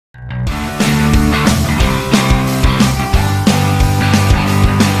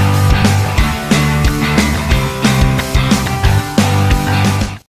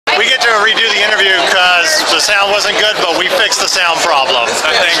sound wasn't good, but we fixed the sound problem.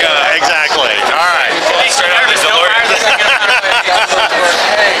 I think exactly. All right.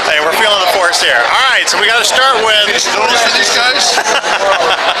 Hey, we're feeling the force here. All right, so we got to start with. For these guys?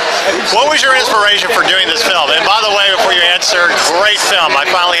 What was your inspiration for doing this film? And by the way, before you answer, great film. I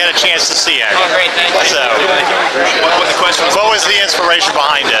finally had a chance to see it. Oh, great, thank you. So, what the question was? What was the inspiration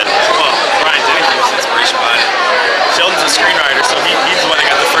behind it? Well, Brian Deneke was the inspiration behind it. Sheldon's a screenwriter, so he's the one that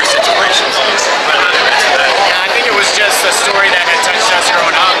got the first inspiration. Yeah, I think it was just a story that had touched us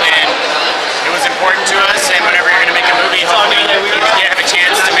growing up, and it was important to us. And whenever you're going to make a movie, hopefully you have a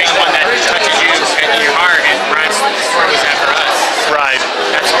chance to make one that touches you in your heart. And Brian's story was that for us. Right.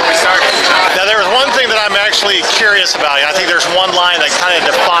 That's where we started. Now, there was one thing that I'm actually curious about. I think there's one line that kind of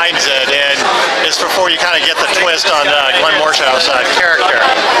defines it, and it's before you kind of get the twist on Glenn Morshower's character.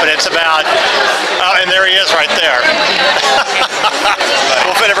 But it's about, and there he is right there.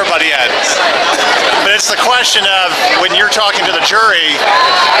 We'll fit everybody in. But it's the question of, when you're talking to the jury,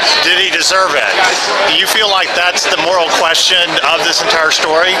 did he deserve it? Do you feel like that's the moral question of this entire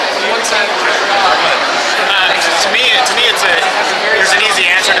story? To me, there's an easy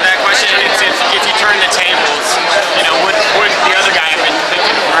answer to that question. It's if you turn the tables, you know, would the other guy have been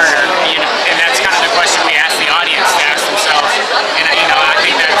convicted of murder? You know, and that's kind of the question we ask the audience to ask themselves. And you know, I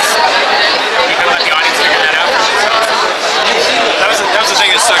think that's we can let the audience figure that out for themselves. That was the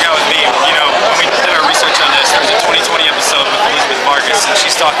thing that stuck out with me. You know, when we did our research on this, there was a 2020 episode with Elizabeth Vargas, and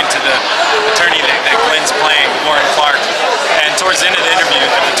she's talking to the attorney that Glenn's playing, Warren Clark. And towards the end of the interview,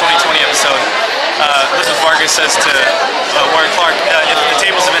 of the 2020 episode, Elizabeth Vargas says to Warren Clark, if the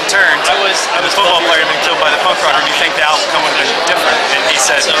tables have been turned and the football player had been killed by the punk rocker, do you think the outcome would have been different? And he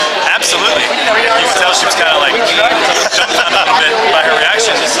said, absolutely. You could tell she was kind of like jumped on a little bit by her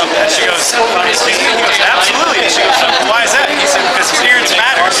reaction. And she goes, absolutely. And she goes, why is that? And he said, because appearance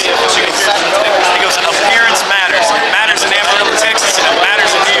matters. He goes, appearance matters. It matters in Amarillo, Texas, and it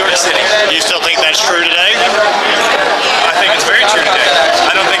matters in New York City. Do you still think that's true today? I think it's very true today.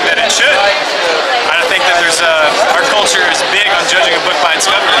 I don't think that it should. I think that there's our culture is big on judging a book by its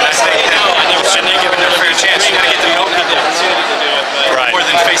cover, and I think that you shouldn't give it a fair chance. You got to get to know people more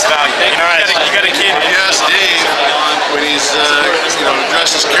than face value. You know, you got a kid. You ask Dave when he's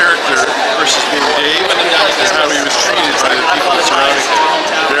addressed his character versus being Dave, and how he was treated by the people surrounding him.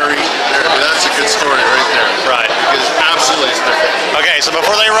 That's a good story right there. Right. Because absolutely it's different. Okay, so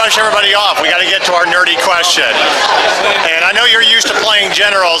before they rush everybody off, we got to get to our nerdy question. And I know you're used to playing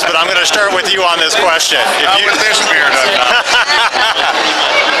generals, but I'm going to start with you on this question. With this beard, I'm not.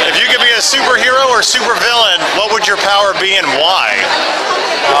 If you could be a superhero or supervillain, what would your power be and why?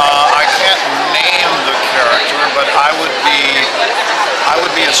 I can't name the character, but I would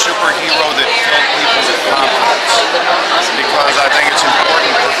be a superhero that filled people with confidence, because I think it's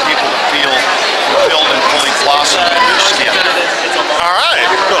important for people to feel fulfilled and fully blossom in their skin. All right,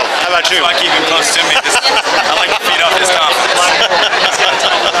 cool. How about you? So I keep him close to me. I like to feed off his confidence.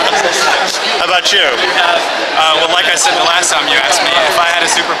 How about you? Well, like I said the last time you asked me, if I had a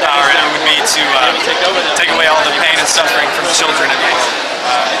superpower, it would be to take away all the pain and suffering from children in the world.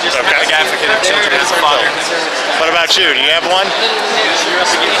 Big advocate of children as a father. What about you? Do you have one?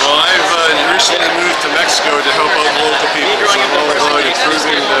 Well, I've recently moved to Mexico to help out local people, so I'm all about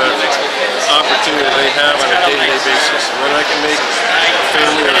improving the opportunity they have on a day-to-day basis. And when I can make a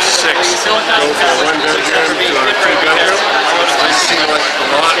family of 6 go from a 1-bedroom to a 2-bedroom, I seem like a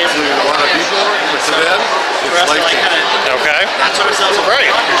lot to a lot of people, but to them, it's life-changing. Okay.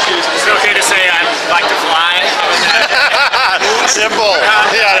 Great. Is it okay to say I'd like to fly? Simple.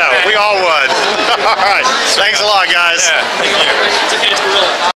 Yeah, no, we all would. All right. Thanks a lot, guys. Yeah, thank you.